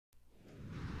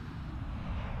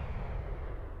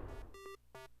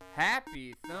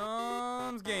Happy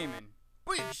Thumbs Gaming.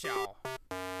 Big show.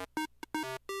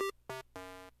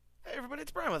 Hey everybody, it's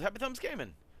Brian with Happy Thumbs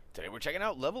Gaming. Today we're checking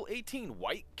out level 18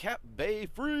 Whitecap Bay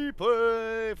free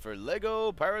play for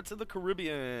Lego Pirates of the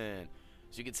Caribbean.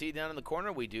 So you can see down in the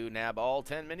corner we do nab all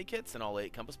 10 mini kits and all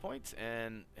 8 compass points,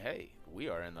 and hey, we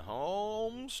are in the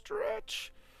home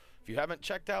stretch. If you haven't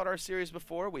checked out our series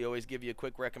before, we always give you a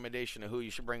quick recommendation of who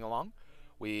you should bring along.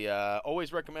 We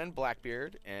always recommend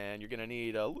Blackbeard, and you're going to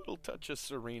need a little touch of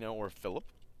Serena or Philip.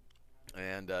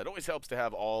 And it always helps to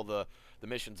have all the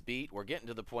missions beat. We're getting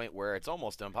to the point where it's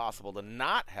almost impossible to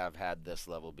not have had this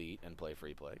level beat and play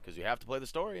free play, because you have to play the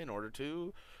story in order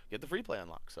to get the free play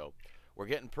unlocked. So we're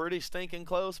getting pretty stinking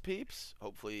close, peeps.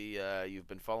 Hopefully you've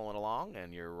been following along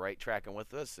and you're right tracking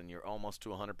with us, and you're almost to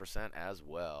 100% as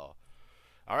well.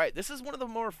 All right, this is one of the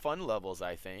more fun levels,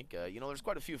 I think. You know, there's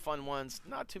quite a few fun ones,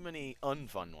 not too many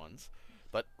unfun ones.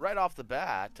 But right off the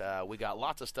bat, we got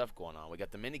lots of stuff going on. We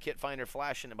got the Minikit finder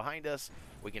flashing behind us.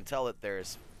 We can tell that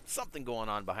there's something going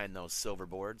on behind those silver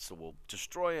boards, so we'll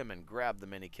destroy them and grab the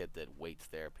Minikit that waits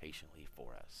there patiently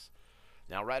for us.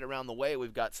 Now, right around the way,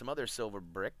 we've got some other silver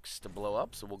bricks to blow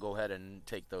up, so we'll go ahead and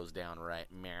take those down right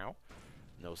now.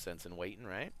 No sense in waiting,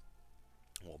 right?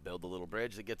 We'll build a little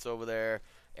bridge that gets over there.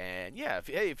 And yeah,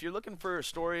 if you're looking for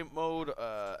story mode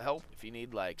help, if you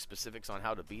need like specifics on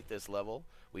how to beat this level,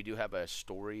 we do have a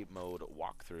story mode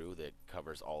walkthrough that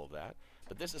covers all of that.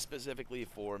 But this is specifically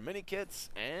for mini kits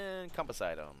and compass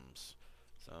items.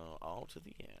 So all to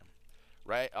the end.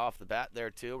 Right off the bat there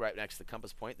too, right next to the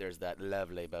compass point, there's that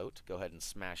lovely boat. Go ahead and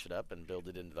smash it up and build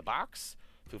it into the box.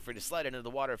 Feel free to slide it into the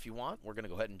water if you want. We're going to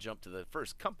go ahead and jump to the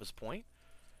first compass point,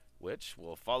 which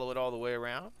we'll follow it all the way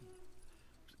around.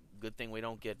 Good thing we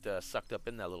don't get sucked up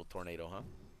in that little tornado, huh?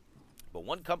 But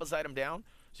one compass item down.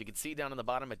 So you can see down on the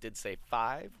bottom it did say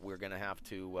 5. We're going to have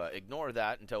to ignore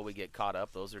that until we get caught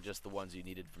up. Those are just the ones you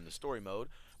needed from the story mode.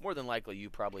 More than likely you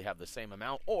probably have the same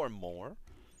amount or more.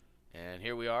 And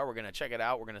here we are. We're going to check it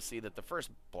out. We're going to see that the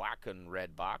first black and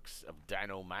red box of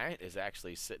dynamite is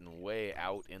actually sitting way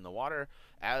out in the water,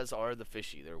 as are the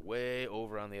fishy. They're way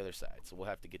over on the other side. So we'll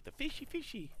have to get the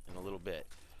fishy in a little bit.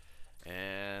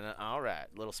 And alright,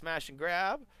 little smash and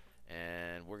grab,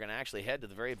 and we're going to actually head to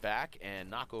the very back and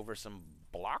knock over some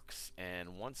blocks,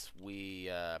 and once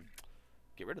we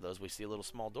get rid of those, we see a little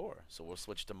small door. So we'll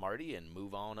switch to Marty and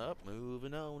move on up,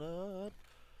 moving on up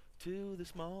to the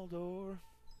small door,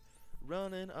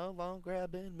 running along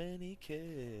grabbing mini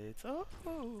kits.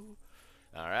 Oh,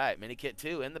 alright, mini kit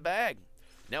 2 in the bag.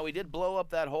 Now we did blow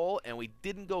up that hole and we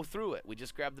didn't go through it, we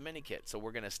just grabbed the mini kit. So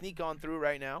we're going to sneak on through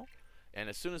right now. And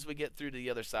as soon as we get through to the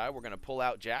other side, we're going to pull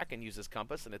out Jack and use his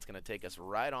compass, and it's going to take us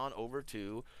right on over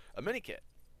to a mini kit.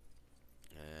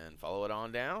 And follow it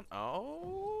on down.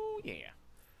 Oh, yeah.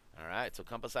 All right, so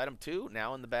compass item 2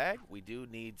 now in the bag. We do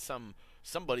need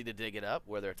somebody to dig it up,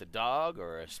 whether it's a dog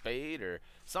or a spade or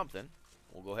something.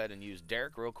 We'll go ahead and use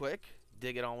Derek real quick,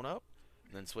 dig it on up,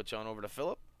 and then switch on over to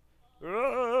Philip.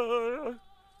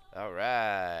 All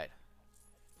right.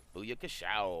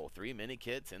 Booyakashow. 3 mini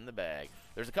kits in the bag.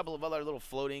 There's a couple of other little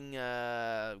floating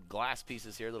glass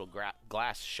pieces here, little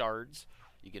glass shards.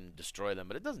 You can destroy them,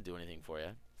 but it doesn't do anything for you.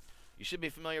 You should be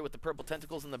familiar with the purple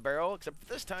tentacles in the barrel, except for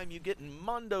this time you get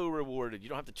Mondo rewarded. You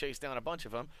don't have to chase down a bunch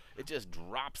of them. It just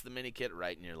drops the mini kit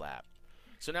right in your lap.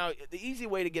 So now, the easy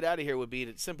way to get out of here would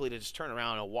be simply to just turn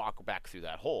around and walk back through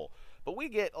that hole. But we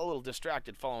get a little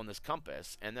distracted following this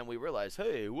compass, and then we realize,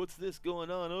 hey, what's this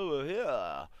going on over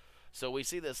here? So we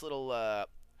see this little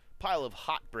pile of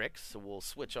hot bricks, so we'll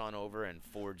switch on over and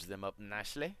forge them up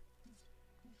nicely.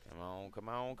 Come on, come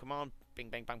on, come on. Bing,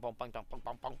 bang, bang, bong, bang, bang, bang,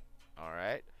 bang, bang. All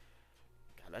right.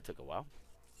 God, that took a while.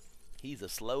 He's a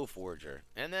slow forger.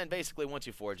 And then basically once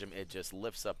you forge him, it just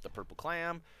lifts up the purple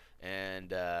clam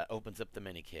and opens up the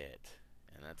mini kit.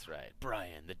 And that's right.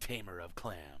 Brian, the tamer of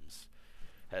clams,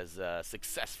 has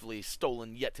successfully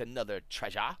stolen yet another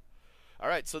treasure.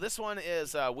 Alright, so this one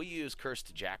is, we use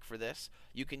Cursed Jack for this.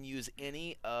 You can use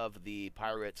any of the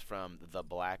pirates from the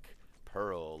Black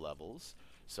Pearl levels.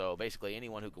 So basically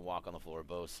anyone who can walk on the floor,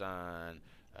 Bosun,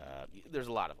 there's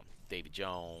a lot of them. Davy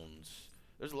Jones,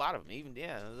 there's a lot of them. Even,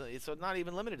 yeah, it's not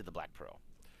even limited to the Black Pearl.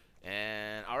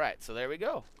 And alright, so there we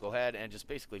go. Go ahead and just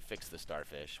basically fix the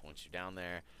starfish once you're down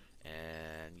there.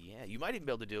 And yeah, you might even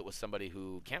be able to do it with somebody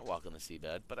who can't walk on the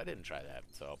seabed, but I didn't try that,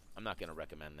 so I'm not going to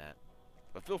recommend that.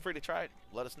 But feel free to try it.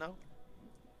 Let us know.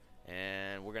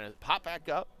 And we're going to pop back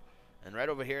up. And right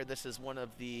over here, this is one of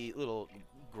the little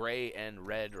gray and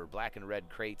red or black and red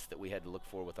crates that we had to look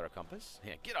for with our compass.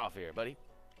 Yeah, get off here, buddy.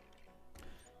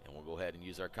 And And we'll go ahead and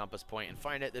use our compass point and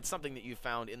find it. It's something that you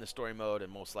found in the story mode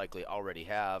and most likely already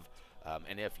have.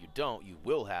 And if you don't, you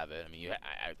will have it. I mean,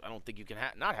 I don't think you can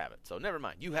not have it. So never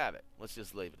mind. You have it. Let's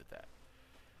just leave it at that.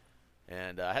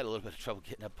 And I had a little bit of trouble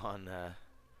getting up on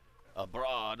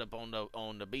abroad up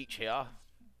on the beach here.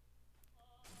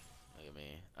 Look at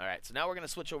me. All right. So now we're going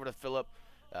to switch over to Philip.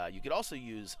 You could also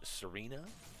use Serena.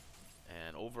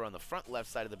 And over on the front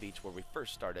left side of the beach where we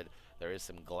first started, there is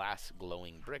some glass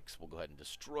glowing bricks. We'll go ahead and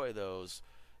destroy those.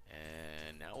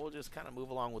 And now we'll just kind of move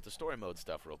along with the story mode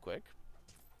stuff real quick.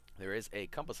 There is a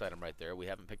compass item right there. We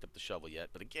haven't picked up the shovel yet.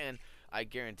 But again, I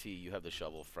guarantee you have the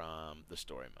shovel from the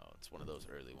story mode. It's one of those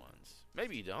early ones.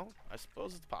 Maybe you don't. I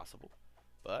suppose it's possible.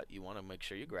 But you want to make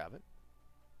sure you grab it.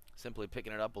 Simply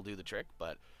picking it up will do the trick.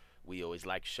 But we always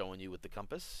like showing you with the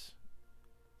compass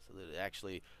so that it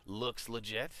actually looks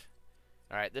legit.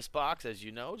 Alright, this box, as you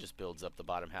know, just builds up the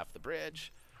bottom half of the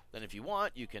bridge. Then if you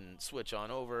want, you can switch on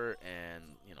over and,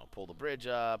 you know, pull the bridge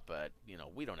up. But, you know,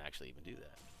 we don't actually even do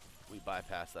that. We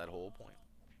bypass that whole point.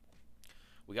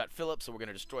 We got Philip, so we're going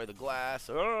to destroy the glass.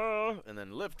 And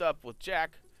then lift up with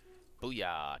Jack.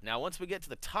 Booyah. Now, once we get to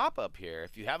the top up here,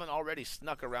 if you haven't already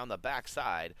snuck around the back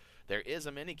side, there is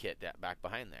a Minikit back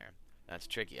behind there. That's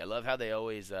tricky. I love how they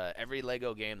always, every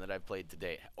Lego game that I've played to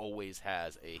date always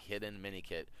has a hidden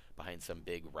Minikit behind some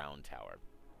big round tower.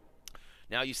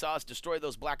 Now you saw us destroy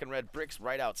those black and red bricks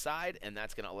right outside, and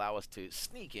that's going to allow us to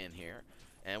sneak in here.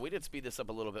 And we did speed this up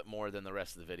a little bit more than the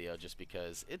rest of the video just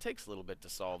because it takes a little bit to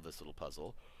solve this little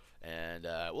puzzle. And,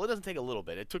 well, it doesn't take a little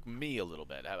bit. It took me a little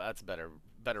bit. That's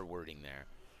better wording there.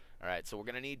 All right, so we're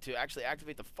going to need to actually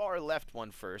activate the far left one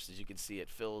first. As you can see,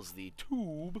 it fills the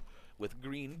tube with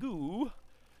green goo.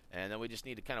 And then we just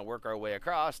need to kind of work our way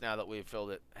across. Now that we've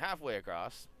filled it halfway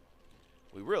across,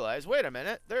 we realize, wait a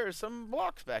minute, there's some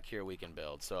blocks back here we can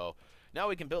build. So now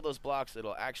we can build those blocks.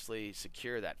 It'll actually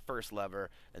secure that first lever,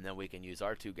 and then we can use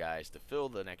our two guys to fill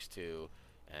the next two.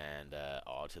 And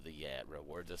it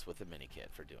rewards us with a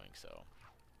Minikit for doing so.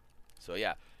 So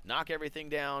yeah, knock everything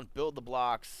down, build the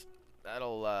blocks.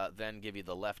 That'll then give you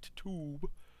the left tube,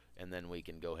 and then we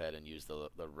can go ahead and use the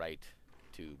right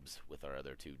tubes with our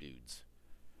other two dudes.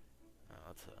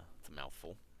 That's a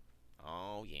mouthful.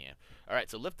 Oh yeah. All right,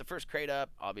 so lift the first crate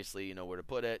up. Obviously, you know where to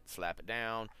put it. Slap it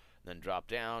down, then drop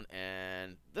down.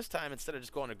 And this time, instead of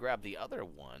just going to grab the other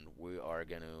one, we are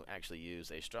going to actually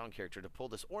use a strong character to pull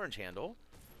this orange handle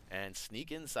and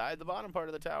sneak inside the bottom part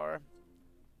of the tower.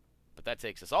 But that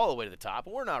takes us all the way to the top,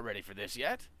 and we're not ready for this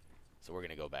yet. So we're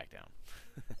going to go back down.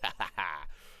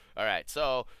 All right,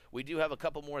 so we do have a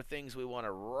couple more things we want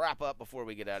to wrap up before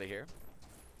we get out of here.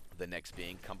 The next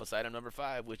being compass item number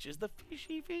 5, which is the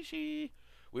fishy.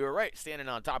 We were right standing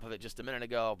on top of it just a minute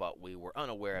ago, but we were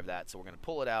unaware of that. So we're going to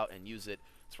pull it out and use it.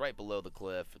 It's right below the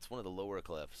cliff. It's one of the lower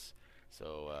cliffs.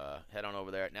 So head on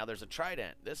over there. Now there's a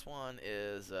trident. This one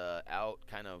is out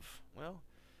kind of, well,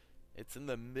 it's in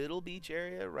the middle beach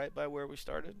area right by where we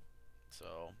started.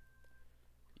 So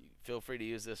you feel free to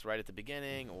use this right at the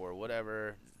beginning or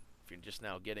whatever. If you're just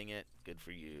now getting it, good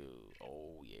for you.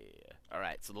 Oh, yeah. All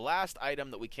right, so the last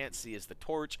item that we can't see is the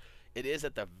torch. It is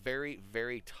at the very,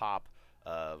 very top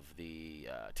of the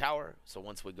tower. So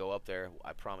once we go up there,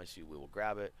 I promise you we will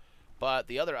grab it. But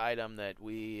the other item that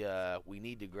we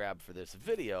need to grab for this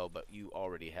video, but you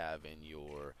already have in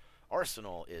your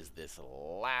arsenal, is this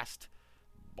last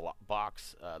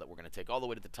box that we're going to take all the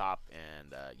way to the top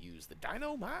and use the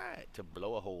dynamite to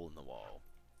blow a hole in the wall.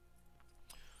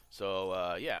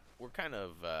 So, yeah, we're kind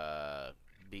of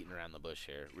beating around the bush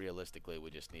here. Realistically, we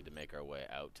just need to make our way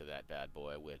out to that bad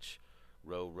boy, which,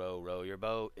 row, row, row your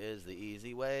boat is the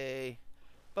easy way,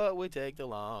 but we take the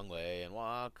long way and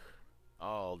walk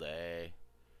all day.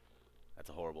 That's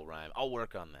a horrible rhyme. I'll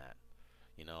work on that.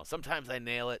 You know, sometimes I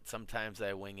nail it, sometimes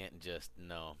I wing it, and just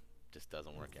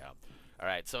doesn't work out. All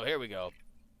right, so here we go.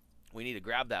 We need to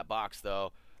grab that box,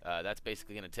 though. That's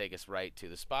basically going to take us right to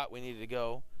the spot we needed to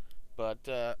go. But,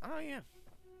 oh yeah.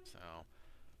 So,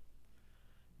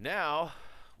 now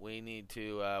we need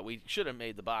to, we should have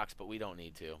made the box, but we don't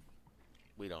need to.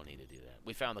 We don't need to do that.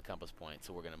 We found the compass point,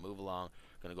 so we're going to move along.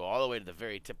 Going to go all the way to the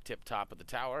very tip top of the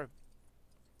tower.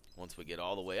 Once we get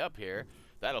all the way up here,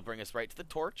 that'll bring us right to the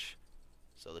torch.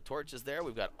 So the torch is there.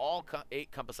 We've got all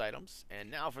 8 compass items. And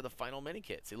now for the final mini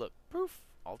kit. See, look, poof,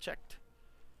 all checked.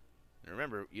 And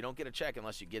remember, you don't get a check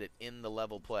unless you get it in the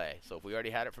level play. So if we already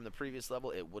had it from the previous level,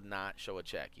 it would not show a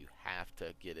check. You have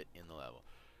to get it in the level.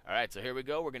 All right, so here we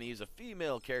go. We're going to use a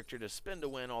female character to spin to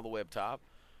win all the way up top.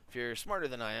 If you're smarter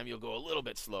than I am, you'll go a little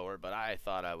bit slower, but I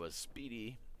thought I was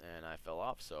speedy, and I fell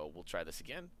off, so we'll try this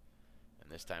again. And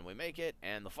this time we make it,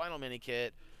 and the final mini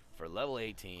kit for level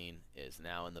 18 is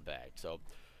now in the bag. So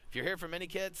If you're here for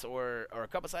Minikits or a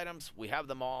Compass items, we have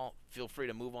them all. Feel free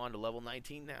to move on to level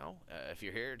 19 now. If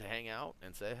you're here to hang out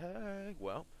and say, hey,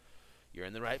 well, you're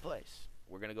in the right place.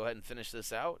 We're going to go ahead and finish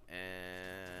this out,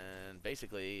 and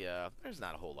basically, there's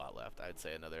not a whole lot left. I'd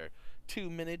say another 2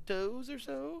 minutos or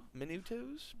so.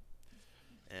 Minutos.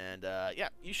 And, yeah,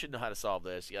 you should know how to solve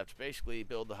this. You have to basically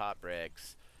build the hot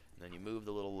bricks, and then you move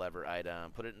the little lever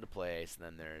item, put it into place, and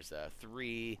then there's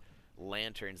 3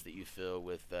 lanterns that you fill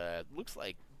with, looks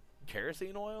like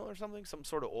kerosene oil or something, some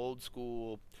sort of old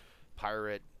school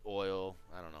pirate oil.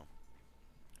 I don't know.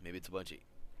 Maybe it's a bunch of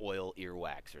oil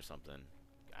earwax or something.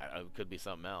 It could be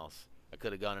something else. I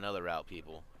could have gone another route,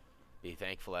 people. Be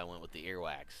thankful I went with the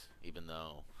earwax, even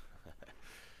though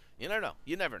you never know.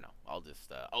 You never know. I'll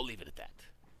leave it at that.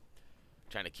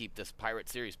 Trying to keep this pirate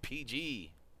series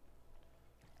PG.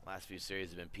 Last few series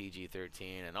have been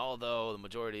PG-13, and although the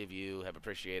majority of you have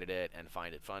appreciated it and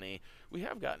find it funny, we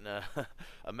have gotten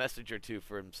a message or two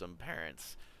from some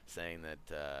parents saying that,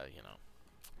 you know,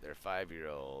 their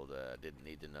 5-year-old didn't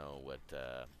need to know what,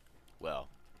 well,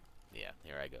 yeah,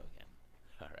 here I go again.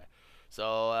 All right.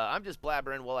 So I'm just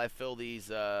blabbering while I fill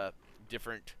these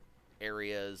different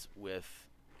areas with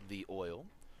the oil.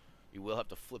 You will have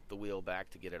to flip the wheel back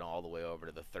to get it all the way over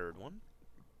to the 3rd one.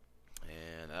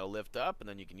 And that'll lift up, and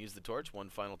then you can use the torch one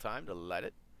final time to light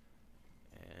it.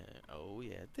 And, oh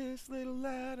yeah, this little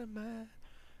light of mine,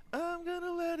 I'm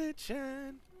gonna let it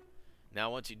shine.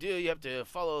 Now once you do, you have to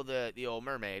follow the old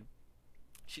mermaid.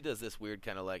 She does this weird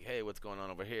kind of like, hey, what's going on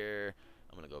over here?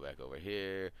 I'm gonna go back over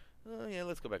here. Oh yeah,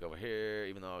 let's go back over here,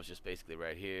 even though I was just basically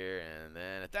right here. And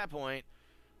then at that point,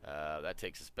 that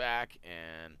takes us back,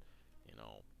 and, you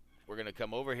know, we're going to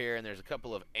come over here, and there's a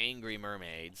couple of angry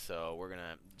mermaids, so we're going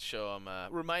to show them,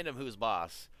 remind them who's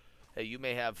boss. Hey, you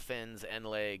may have fins and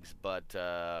legs, but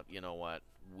you know what?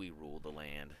 We rule the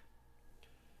land.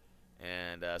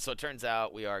 And so it turns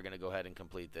out we are going to go ahead and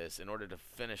complete this. In order to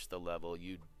finish the level,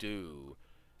 you do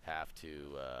have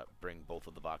to bring both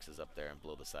of the boxes up there and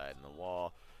blow the side and the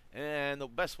wall. And the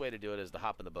best way to do it is to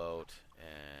hop in the boat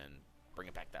and bring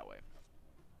it back that way.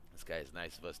 This guy is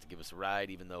nice of us to give us a ride,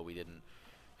 even though we didn't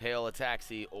hail a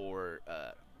taxi or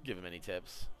give him any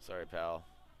tips. Sorry, pal.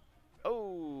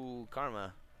 Oh,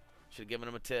 karma. Should have given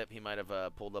him a tip. He might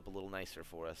have pulled up a little nicer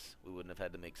for us. We wouldn't have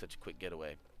had to make such a quick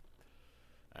getaway.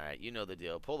 Alright, you know the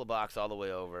deal. Pull the box all the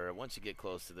way over. Once you get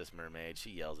close to this mermaid, she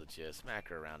yells at you. Smack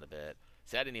her around a bit.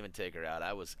 See, I didn't even take her out.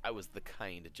 I was the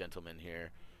kind gentleman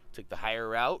here. Took the higher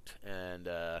route and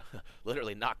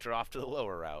literally knocked her off to the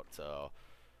lower route. So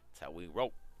that's how we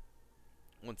roll.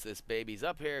 Once this baby's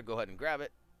up here, go ahead and grab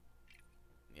it.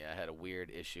 Yeah, I had a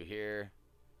weird issue here.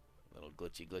 A little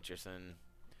glitcherson.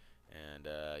 And,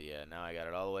 yeah, now I got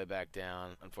it all the way back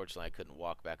down. Unfortunately, I couldn't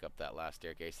walk back up that last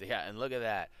staircase. So, yeah, and look at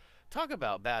that. Talk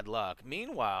about bad luck.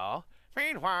 Meanwhile,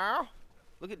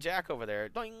 look at Jack over there.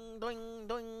 Doing, doing,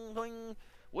 doing, doing.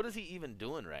 What is he even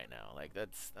doing right now? Like,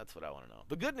 that's what I want to know.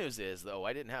 The good news is, though,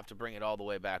 I didn't have to bring it all the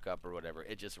way back up or whatever.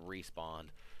 It just respawned.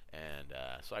 And,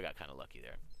 so I got kind of lucky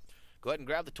there. Go ahead and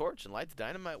grab the torch and light the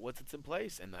dynamite once it's in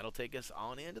place, and that'll take us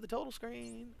on into the total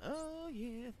screen. Oh,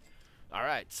 yeah. All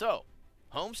right, so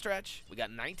home stretch. We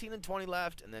got 19 and 20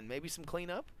 left, and then maybe some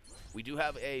cleanup. We do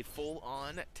have a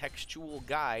full-on textual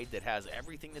guide that has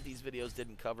everything that these videos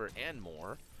didn't cover and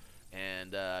more.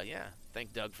 And, yeah,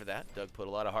 thank Doug for that. Doug put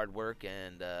a lot of hard work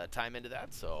and time into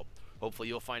that, so hopefully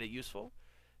you'll find it useful.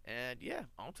 And, yeah,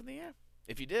 on to the end.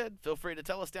 If you did, feel free to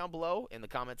tell us down below in the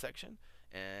comment section.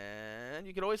 And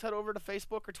you can always head over to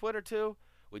Facebook or Twitter, too.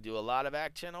 We do a lot of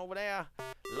action over there.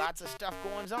 Lots of stuff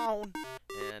going on.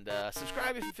 And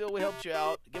subscribe if you feel we helped you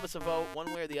out. Give us a vote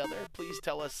one way or the other. Please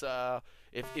tell us,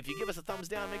 if you give us a thumbs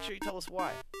down, make sure you tell us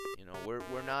why. You know,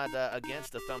 we're not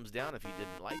against a thumbs down if you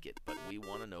didn't like it, but we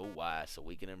want to know why so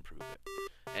we can improve it.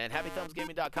 And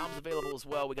HappyThumbsGaming.com is available as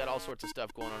well. We got all sorts of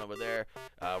stuff going on over there.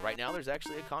 Right now, there's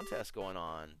actually a contest going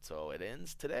on, so it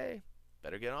ends today.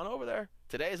 Better get on over there.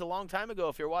 Today is a long time ago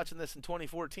if you're watching this in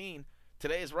 2014.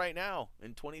 Today is right now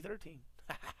in 2013.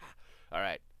 All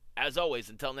right. As always,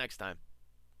 until next time.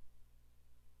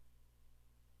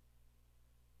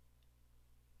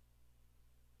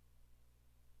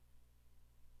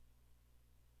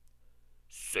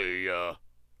 See ya.